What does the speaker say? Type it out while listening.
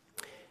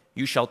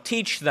You shall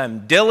teach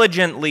them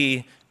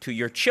diligently to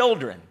your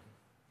children.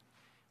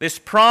 This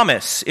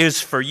promise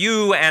is for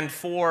you and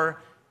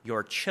for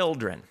your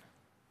children.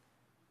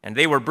 And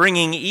they were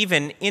bringing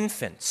even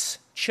infants,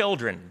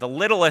 children, the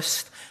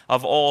littlest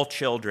of all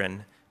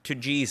children, to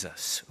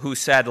Jesus, who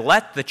said,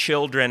 "Let the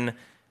children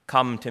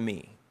come to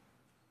me."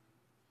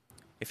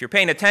 If you're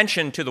paying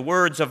attention to the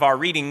words of our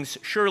readings,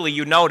 surely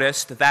you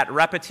noticed that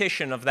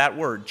repetition of that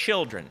word,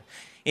 children.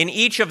 In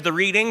each of the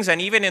readings,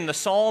 and even in the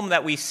psalm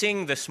that we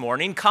sing this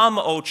morning, "Come,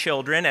 O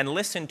children, and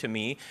listen to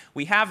me,"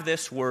 we have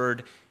this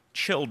word,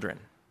 children.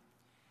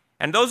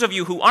 And those of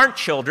you who aren't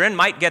children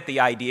might get the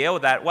idea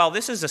that, well,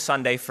 this is a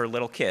Sunday for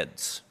little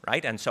kids,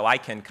 right? And so I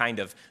can kind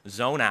of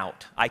zone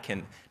out. I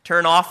can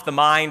turn off the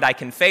mind, I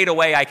can fade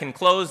away, I can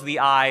close the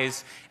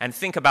eyes and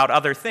think about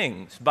other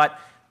things. But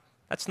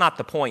that's not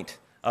the point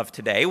of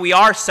today. We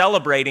are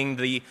celebrating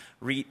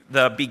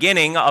the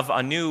beginning of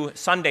a new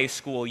Sunday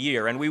school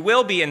year, and we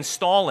will be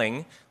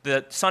installing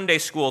the Sunday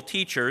school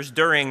teachers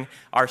during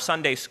our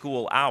Sunday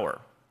school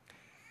hour.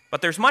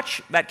 But there's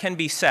much that can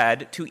be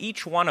said to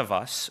each one of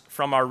us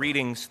from our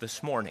readings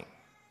this morning.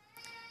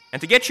 And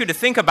to get you to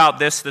think about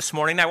this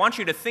morning, I want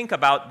you to think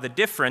about the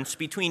difference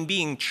between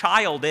being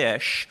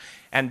childish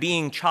and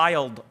being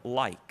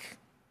childlike.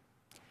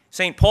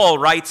 St. Paul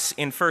writes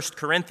in 1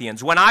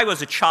 Corinthians, "When I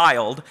was a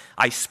child,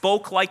 I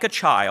spoke like a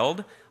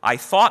child, I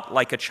thought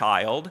like a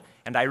child,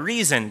 and I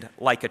reasoned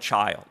like a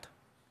child.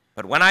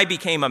 But when I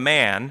became a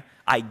man,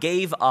 I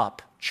gave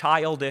up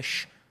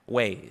childish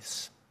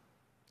ways."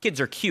 Kids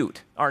are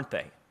cute, aren't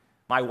they?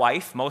 My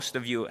wife, most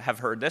of you have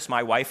heard this,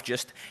 my wife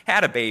just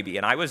had a baby,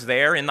 and I was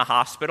there in the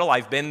hospital.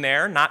 I've been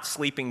there, not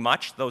sleeping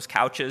much. Those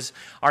couches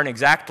aren't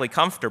exactly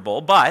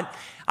comfortable, but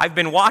I've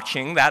been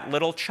watching that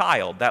little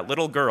child, that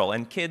little girl,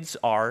 and kids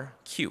are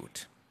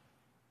cute.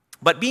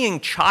 But being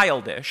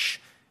childish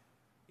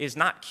is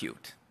not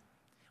cute.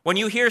 When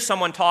you hear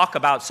someone talk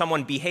about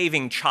someone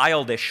behaving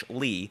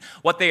childishly,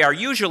 what they are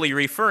usually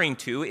referring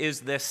to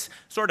is this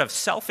sort of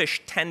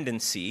selfish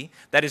tendency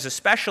that is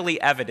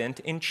especially evident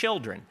in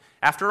children.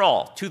 After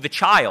all, to the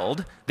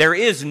child, there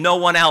is no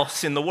one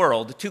else in the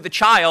world. To the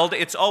child,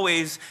 it's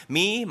always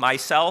me,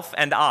 myself,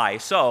 and I.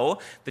 So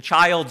the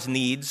child's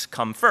needs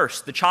come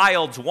first. The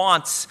child's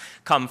wants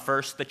come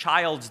first. The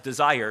child's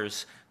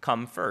desires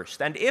come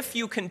first. And if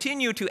you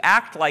continue to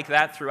act like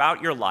that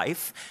throughout your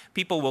life,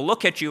 people will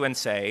look at you and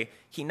say,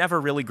 "He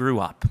never really grew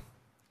up.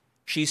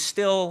 She's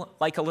still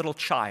like a little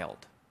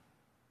child."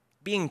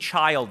 Being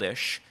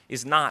childish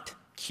is not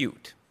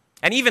cute.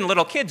 And even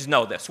little kids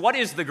know this. What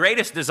is the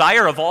greatest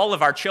desire of all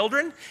of our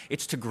children?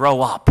 It's to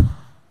grow up.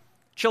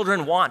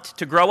 Children want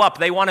to grow up.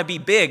 They want to be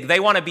big. They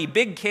want to be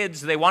big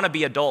kids. They want to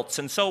be adults.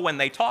 And so when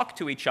they talk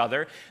to each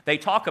other, they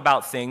talk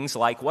about things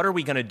like, what are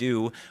we going to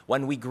do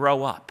when we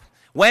grow up?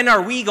 When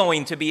are we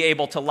going to be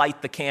able to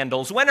light the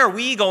candles? When are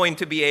we going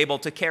to be able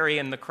to carry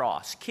in the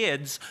cross?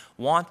 Kids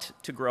want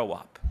to grow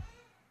up.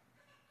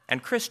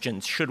 And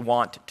Christians should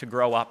want to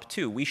grow up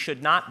too. We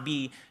should not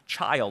be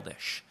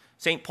childish.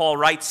 St. Paul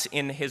writes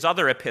in his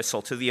other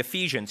epistle to the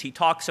Ephesians, he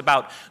talks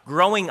about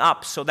growing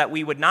up so that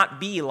we would not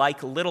be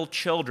like little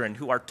children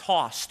who are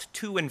tossed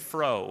to and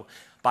fro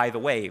by the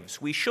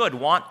waves. We should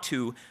want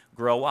to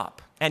grow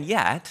up. And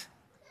yet,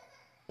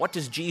 what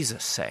does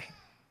Jesus say?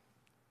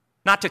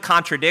 Not to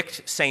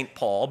contradict St.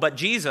 Paul, but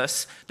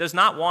Jesus does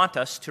not want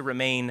us to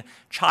remain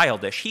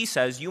childish. He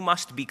says you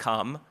must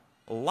become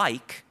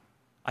like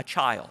a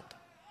child.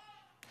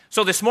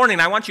 So this morning,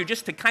 I want you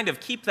just to kind of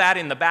keep that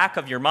in the back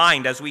of your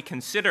mind as we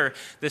consider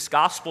this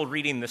gospel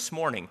reading this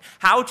morning.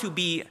 How to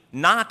be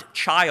not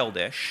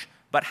childish,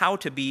 but how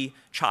to be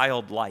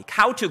childlike.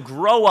 How to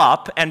grow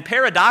up and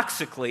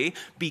paradoxically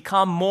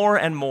become more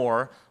and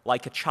more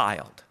like a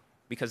child.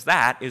 Because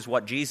that is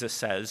what Jesus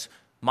says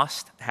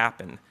must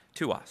happen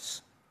to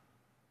us.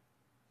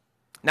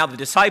 Now, the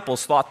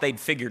disciples thought they'd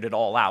figured it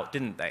all out,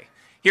 didn't they?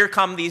 Here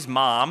come these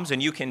moms,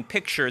 and you can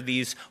picture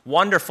these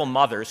wonderful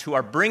mothers who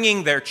are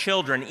bringing their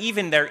children,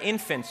 even their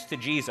infants, to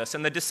Jesus.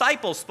 And the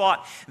disciples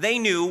thought they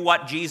knew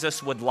what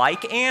Jesus would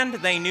like, and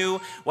they knew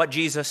what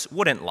Jesus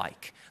wouldn't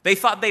like. They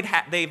thought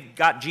they've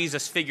got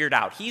Jesus figured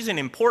out. He's an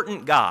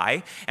important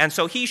guy, and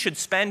so he should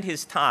spend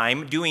his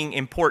time doing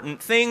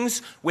important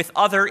things with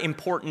other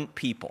important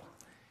people.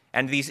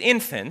 And these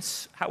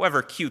infants,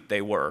 however cute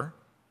they were,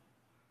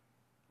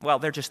 well,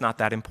 they're just not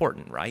that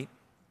important, right?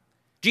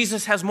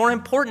 Jesus has more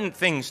important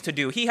things to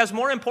do. He has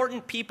more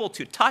important people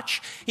to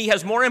touch. He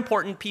has more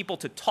important people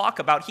to talk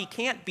about. He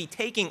can't be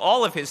taking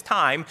all of his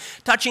time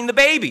touching the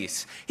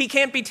babies. He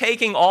can't be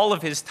taking all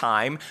of his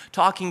time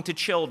talking to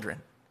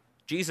children.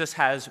 Jesus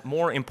has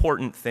more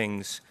important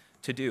things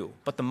to do.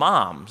 But the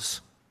moms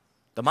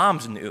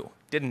knew,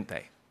 didn't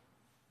they?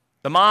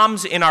 The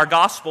moms in our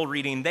gospel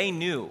reading, they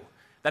knew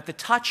that the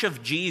touch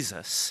of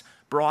Jesus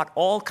brought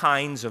all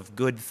kinds of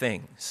good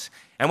things.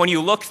 And when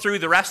you look through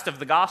the rest of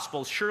the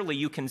Gospels, surely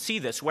you can see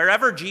this.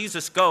 Wherever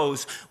Jesus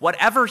goes,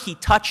 whatever he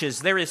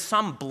touches, there is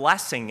some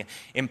blessing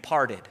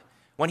imparted.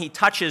 When he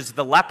touches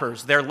the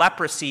lepers, their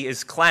leprosy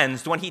is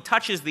cleansed. When he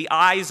touches the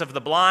eyes of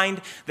the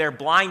blind, their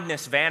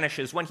blindness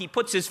vanishes. When he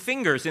puts his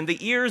fingers in the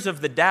ears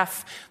of the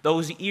deaf,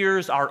 those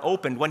ears are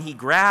opened. When he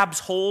grabs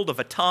hold of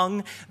a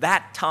tongue,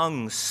 that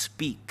tongue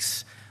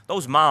speaks.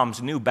 Those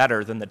moms knew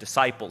better than the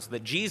disciples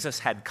that Jesus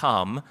had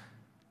come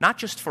not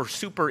just for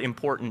super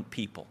important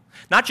people,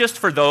 not just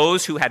for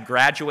those who had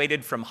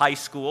graduated from high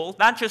school,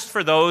 not just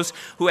for those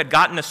who had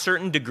gotten a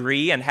certain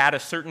degree and had a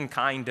certain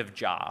kind of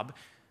job.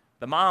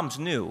 The moms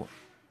knew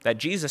that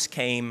Jesus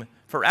came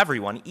for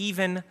everyone,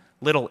 even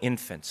little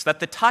infants, that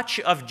the touch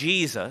of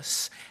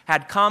Jesus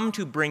had come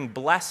to bring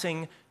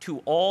blessing to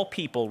all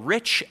people,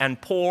 rich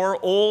and poor,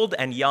 old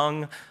and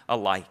young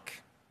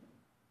alike.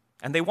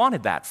 And they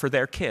wanted that for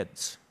their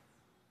kids.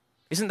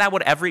 Isn't that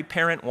what every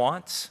parent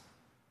wants?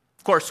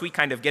 Of course, we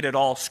kind of get it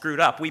all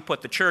screwed up. We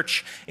put the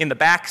church in the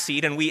back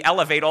seat and we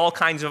elevate all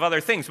kinds of other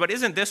things. But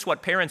isn't this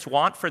what parents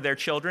want for their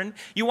children?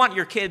 You want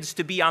your kids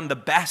to be on the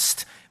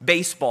best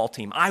baseball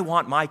team. I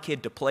want my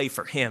kid to play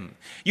for him.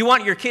 You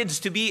want your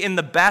kids to be in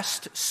the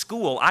best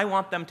school. I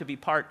want them to be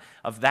part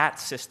of that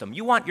system.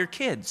 You want your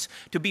kids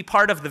to be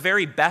part of the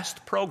very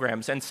best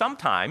programs. And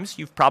sometimes,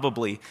 you've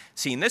probably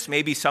seen this,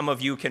 maybe some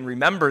of you can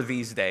remember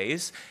these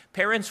days,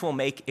 parents will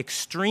make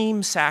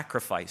extreme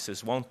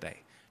sacrifices, won't they,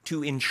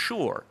 to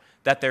ensure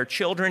that their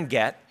children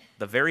get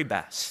the very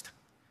best.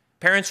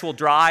 Parents will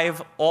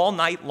drive all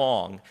night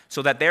long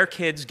so that their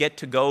kids get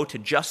to go to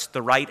just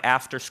the right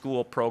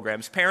after-school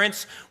programs.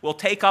 Parents will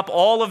take up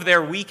all of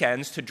their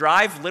weekends to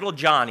drive little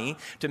Johnny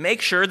to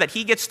make sure that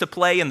he gets to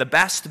play in the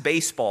best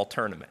baseball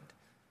tournament.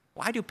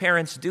 Why do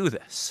parents do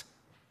this?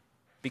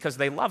 Because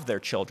they love their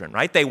children,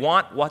 right? They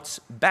want what's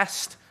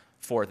best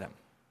for them.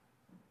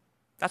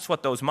 That's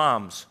what those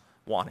moms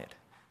wanted.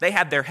 They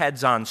had their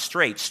heads on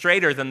straight,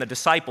 straighter than the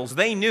disciples.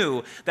 They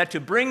knew that to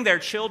bring their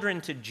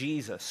children to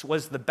Jesus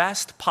was the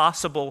best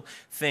possible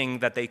thing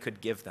that they could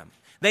give them.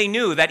 They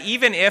knew that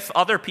even if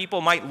other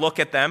people might look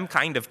at them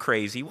kind of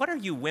crazy, what are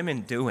you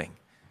women doing?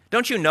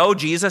 Don't you know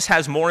Jesus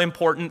has more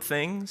important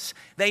things?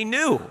 They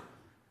knew.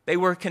 They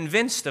were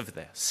convinced of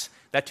this,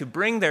 that to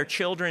bring their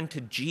children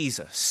to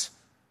Jesus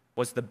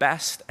was the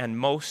best and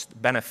most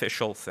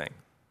beneficial thing.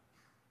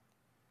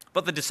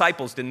 But the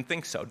disciples didn't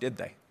think so, did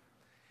they?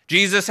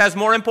 Jesus has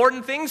more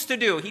important things to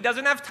do. He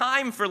doesn't have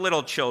time for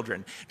little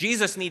children.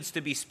 Jesus needs to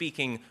be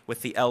speaking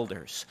with the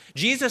elders.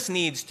 Jesus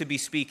needs to be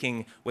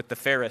speaking with the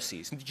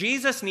Pharisees.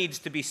 Jesus needs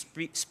to be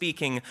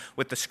speaking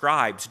with the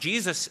scribes.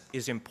 Jesus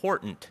is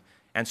important,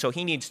 and so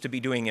he needs to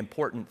be doing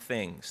important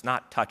things,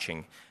 not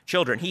touching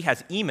children. He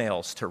has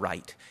emails to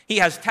write. He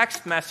has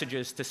text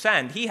messages to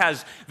send. He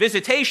has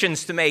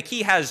visitations to make.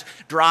 He has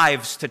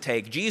drives to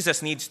take.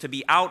 Jesus needs to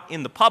be out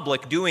in the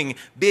public doing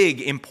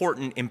big,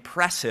 important,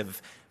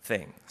 impressive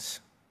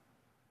things.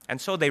 And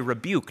so they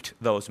rebuked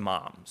those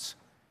moms.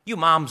 You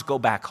moms, go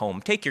back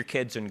home. Take your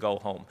kids and go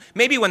home.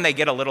 Maybe when they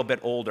get a little bit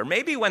older,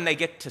 maybe when they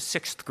get to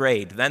 6th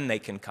grade, then they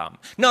can come.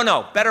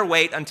 No, better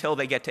wait until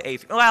they get to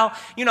 8th. Well,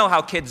 you know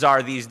how kids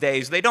are these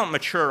days. They don't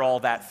mature all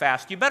that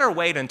fast. You better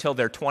wait until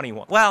they're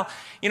 21. Well,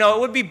 it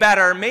would be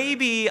better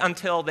maybe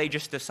until they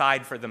just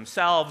decide for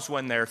themselves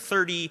when they're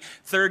 30,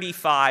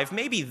 35.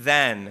 Maybe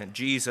then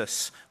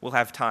Jesus will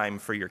have time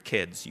for your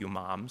kids, you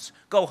moms.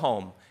 Go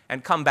home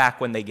and come back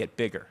when they get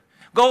bigger.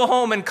 Go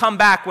home and come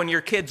back when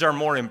your kids are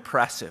more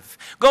impressive.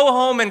 Go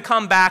home and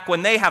come back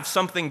when they have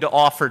something to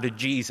offer to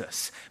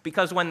Jesus.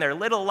 Because when they're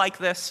little like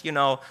this,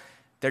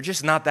 they're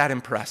just not that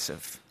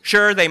impressive.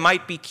 Sure, they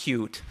might be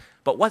cute,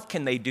 but what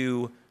can they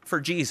do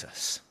for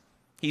Jesus?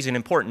 He's an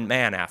important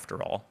man,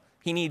 after all.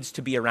 He needs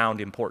to be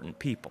around important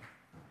people.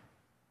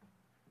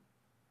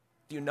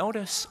 Do you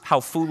notice how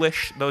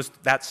foolish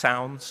that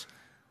sounds?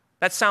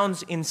 That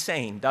sounds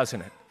insane,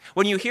 doesn't it?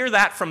 When you hear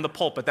that from the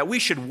pulpit, that we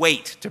should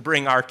wait to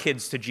bring our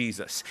kids to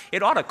Jesus,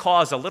 it ought to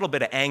cause a little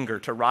bit of anger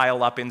to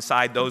rile up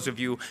inside those of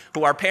you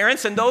who are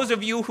parents and those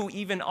of you who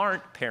even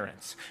aren't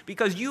parents.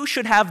 Because you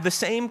should have the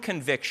same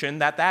conviction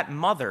that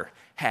mother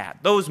had,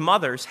 those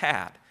mothers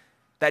had,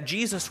 that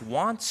Jesus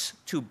wants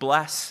to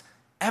bless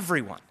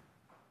everyone.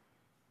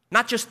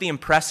 Not just the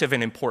impressive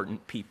and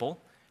important people.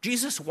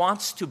 Jesus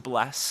wants to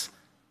bless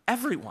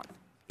everyone,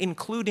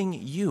 including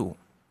you.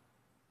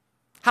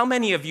 How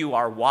many of you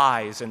are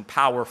wise and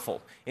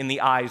powerful in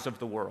the eyes of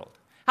the world?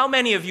 How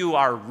many of you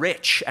are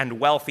rich and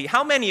wealthy?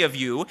 How many of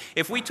you,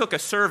 if we took a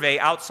survey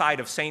outside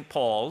of St.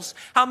 Paul's,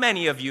 how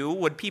many of you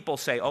would people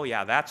say, oh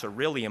yeah, that's a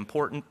really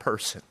important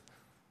person?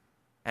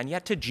 And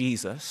yet to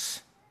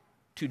Jesus,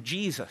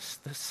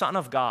 the Son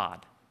of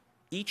God,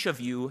 each of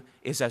you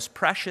is as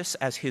precious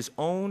as his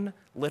own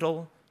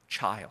little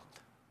child.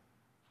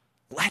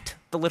 Let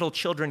the little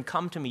children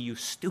come to me, you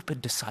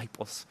stupid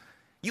disciples.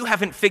 You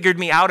haven't figured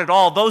me out at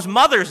all. Those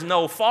mothers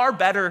know far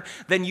better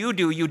than you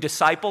do, you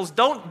disciples.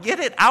 Don't get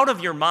it out of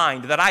your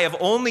mind that I have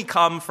only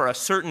come for a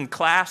certain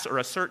class or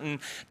a certain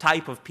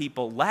type of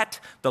people. Let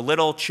the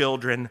little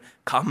children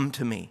come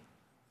to me.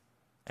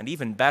 And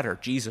even better,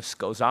 Jesus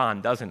goes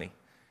on, doesn't he?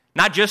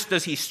 Not just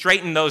does he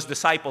straighten those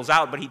disciples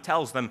out, but he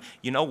tells them,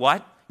 you know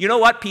what? You know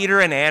what,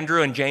 Peter and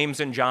Andrew and James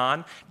and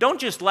John?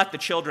 Don't just let the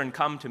children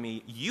come to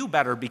me. You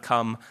better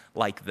become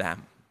like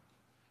them.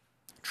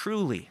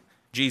 Truly,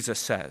 Jesus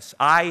says,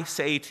 I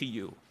say to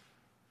you,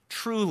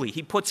 truly,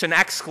 he puts an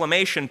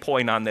exclamation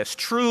point on this.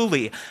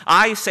 Truly,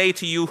 I say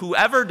to you,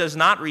 whoever does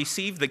not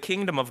receive the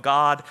kingdom of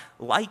God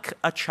like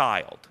a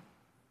child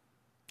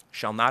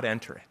shall not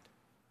enter it.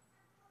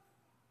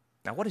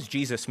 Now, what does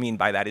Jesus mean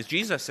by that? Is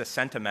Jesus a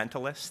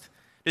sentimentalist?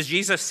 Is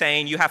Jesus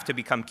saying you have to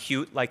become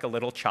cute like a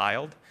little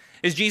child?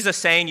 Is Jesus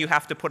saying you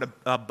have to put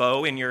a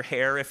bow in your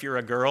hair if you're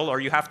a girl,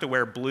 or you have to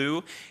wear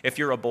blue if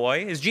you're a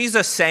boy? Is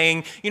Jesus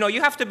saying,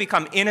 you have to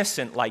become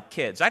innocent like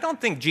kids? I don't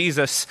think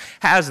Jesus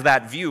has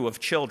that view of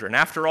children.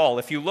 After all,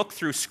 if you look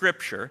through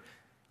Scripture,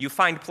 you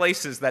find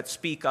places that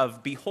speak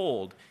of,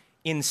 behold,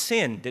 in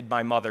sin did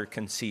my mother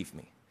conceive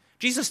me.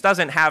 Jesus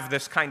doesn't have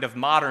this kind of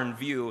modern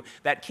view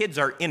that kids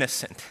are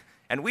innocent.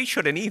 And we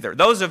shouldn't either.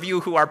 Those of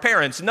you who are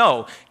parents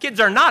know kids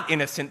are not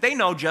innocent. They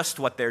know just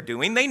what they're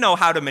doing. They know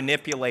how to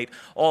manipulate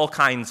all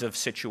kinds of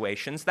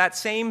situations. That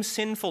same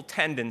sinful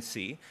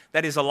tendency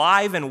that is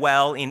alive and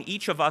well in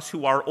each of us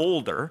who are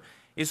older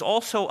is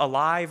also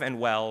alive and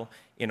well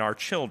in our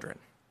children.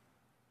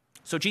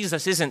 So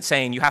Jesus isn't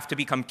saying you have to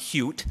become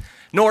cute,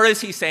 nor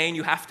is he saying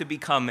you have to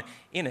become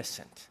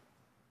innocent.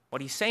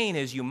 What he's saying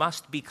is you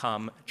must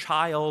become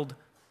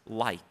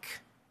childlike.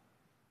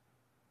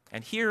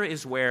 And here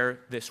is where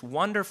this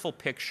wonderful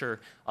picture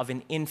of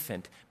an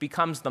infant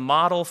becomes the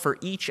model for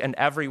each and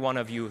every one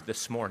of you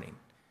this morning.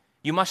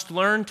 You must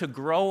learn to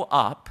grow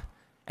up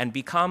and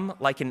become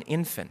like an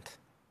infant.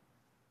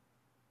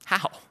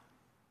 How?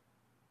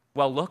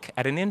 Well, look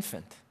at an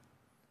infant.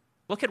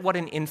 Look at what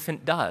an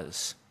infant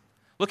does.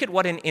 Look at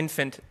what an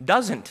infant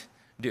doesn't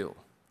do.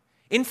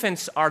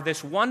 Infants are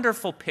this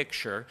wonderful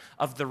picture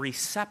of the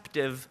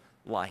receptive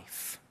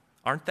life,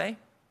 aren't they?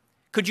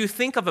 Could you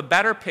think of a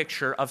better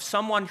picture of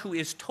someone who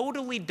is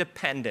totally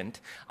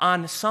dependent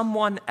on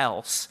someone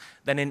else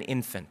than an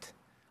infant?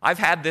 I've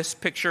had this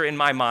picture in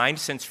my mind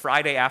since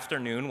Friday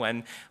afternoon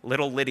when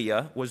little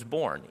Lydia was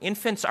born.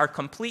 Infants are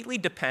completely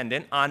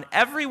dependent on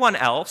everyone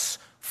else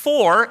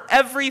for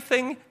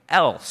everything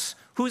else.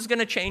 Who's going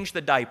to change the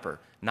diaper?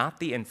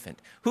 Not the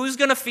infant. Who's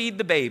going to feed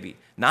the baby?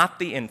 Not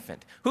the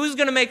infant. Who's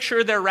going to make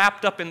sure they're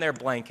wrapped up in their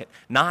blanket?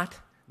 Not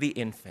the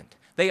infant.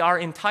 They are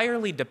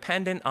entirely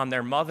dependent on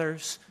their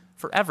mothers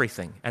for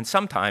everything, and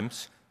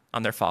sometimes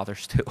on their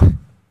fathers too.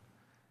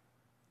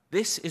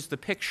 This is the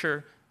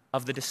picture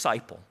of the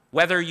disciple.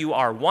 Whether you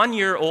are 1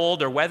 year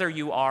old or whether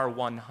you are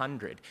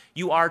 100,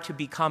 you are to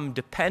become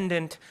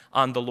dependent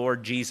on the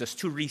Lord Jesus,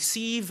 to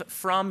receive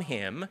from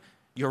him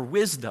your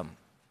wisdom,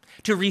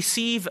 to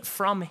receive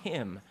from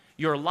him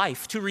your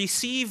life, to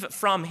receive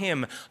from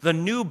him the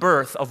new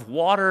birth of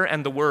water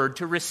and the word,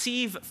 to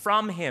receive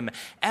from him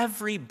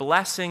every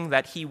blessing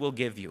that he will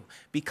give you.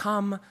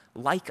 Become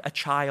like a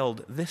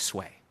child this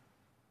way.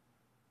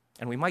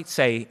 And we might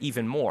say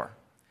even more.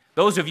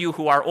 Those of you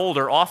who are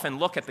older often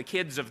look at the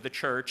kids of the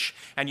church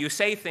and you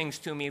say things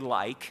to me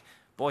like,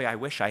 boy, I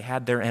wish I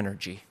had their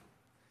energy.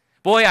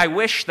 Boy, I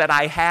wish that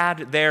I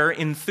had their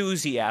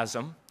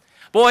enthusiasm.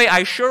 Boy,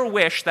 I sure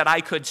wish that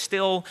I could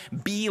still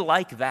be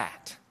like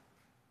that.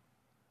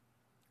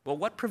 Well,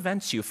 what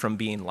prevents you from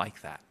being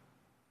like that?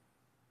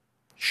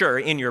 Sure,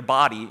 in your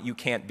body, you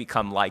can't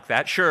become like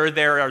that. Sure,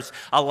 there is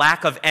a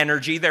lack of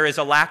energy. There is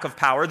a lack of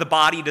power. The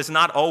body does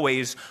not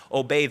always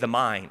obey the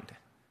mind.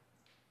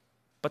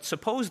 But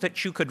suppose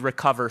that you could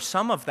recover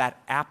some of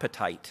that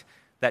appetite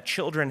that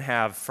children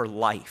have for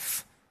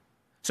life.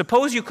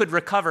 Suppose you could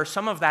recover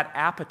some of that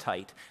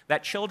appetite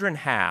that children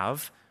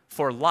have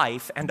for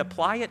life and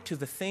apply it to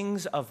the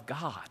things of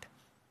God.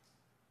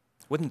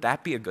 Wouldn't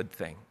that be a good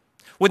thing?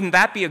 Wouldn't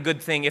that be a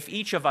good thing if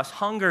each of us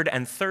hungered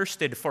and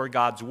thirsted for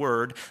God's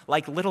word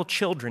like little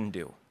children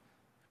do?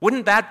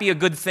 Wouldn't that be a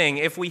good thing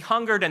if we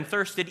hungered and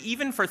thirsted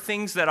even for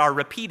things that are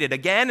repeated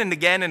again and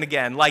again and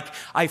again, like,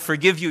 I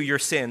forgive you your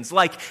sins,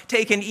 like,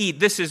 take and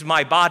eat, this is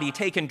my body,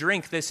 take and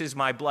drink, this is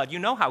my blood. You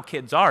know how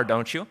kids are,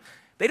 don't you?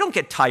 They don't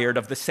get tired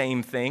of the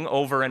same thing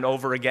over and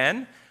over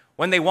again.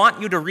 When they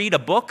want you to read a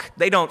book,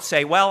 they don't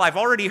say, well, I've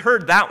already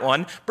heard that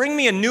one, bring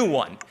me a new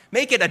one,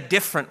 make it a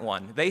different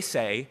one. They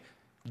say,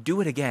 do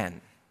it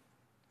again.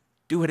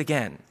 Do it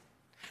again.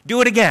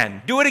 Do it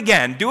again. Do it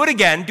again. Do it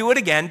again. Do it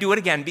again. Do it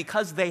again.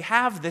 Because they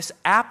have this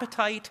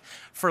appetite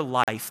for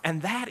life.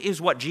 And that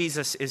is what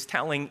Jesus is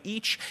telling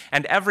each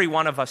and every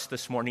one of us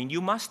this morning. You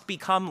must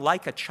become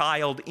like a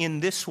child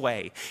in this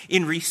way,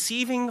 in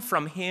receiving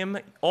from him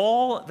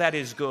all that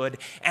is good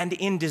and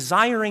in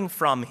desiring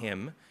from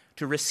him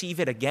to receive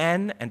it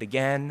again and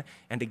again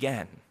and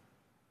again.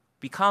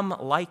 Become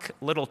like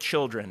little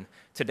children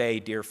today,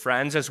 dear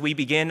friends, as we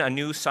begin a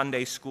new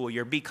Sunday school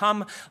year.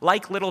 Become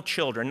like little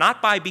children,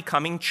 not by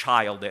becoming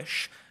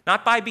childish,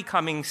 not by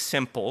becoming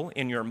simple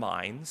in your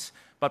minds,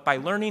 but by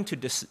learning to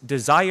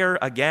desire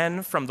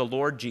again from the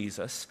Lord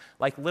Jesus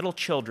like little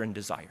children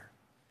desire.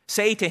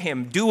 Say to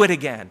him, do it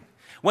again.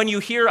 When you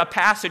hear a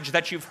passage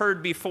that you've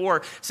heard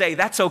before, say,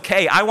 that's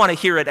okay, I want to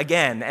hear it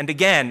again and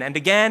again and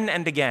again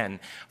and again.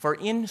 For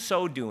in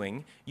so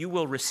doing, you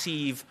will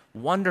receive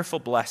wonderful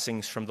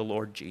blessings from the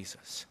Lord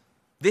Jesus.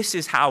 This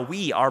is how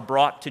we are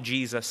brought to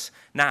Jesus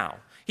now.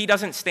 He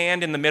doesn't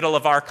stand in the middle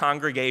of our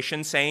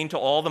congregation saying to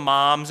all the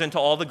moms and to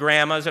all the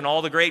grandmas and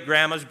all the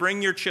great-grandmas,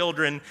 bring your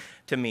children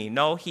to me.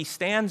 No, he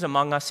stands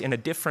among us in a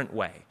different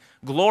way.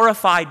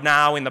 Glorified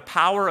now in the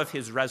power of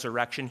his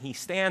resurrection, he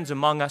stands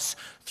among us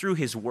through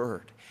his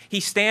word. He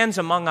stands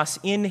among us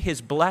in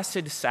his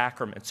blessed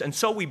sacraments. And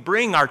so we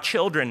bring our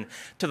children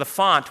to the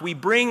font. We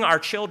bring our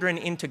children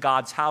into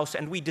God's house,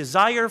 and we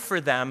desire for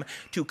them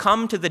to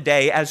come to the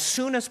day as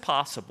soon as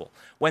possible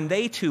when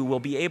they too will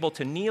be able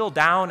to kneel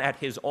down at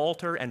his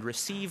altar and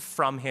receive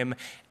from him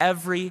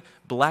every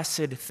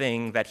blessed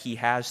thing that he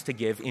has to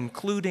give,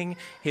 including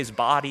his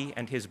body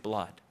and his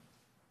blood.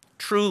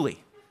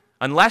 Truly,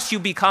 unless you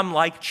become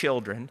like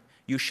children,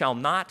 you shall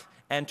not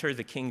enter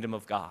the kingdom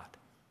of God.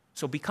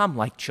 So become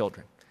like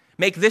children.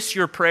 Make this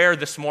your prayer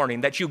this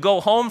morning, that you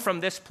go home from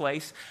this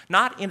place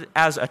not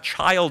as a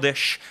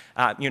childish,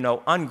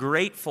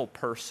 ungrateful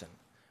person,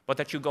 but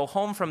that you go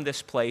home from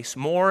this place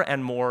more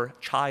and more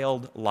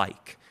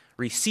childlike,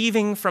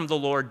 receiving from the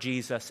Lord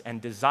Jesus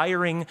and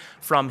desiring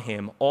from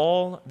him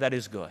all that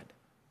is good.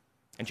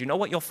 And you know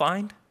what you'll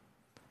find?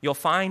 You'll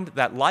find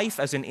that life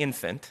as an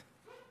infant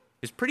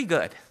is pretty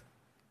good.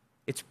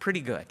 It's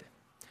pretty good.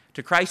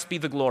 To Christ be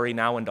the glory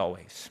now and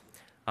always.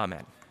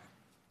 Amen.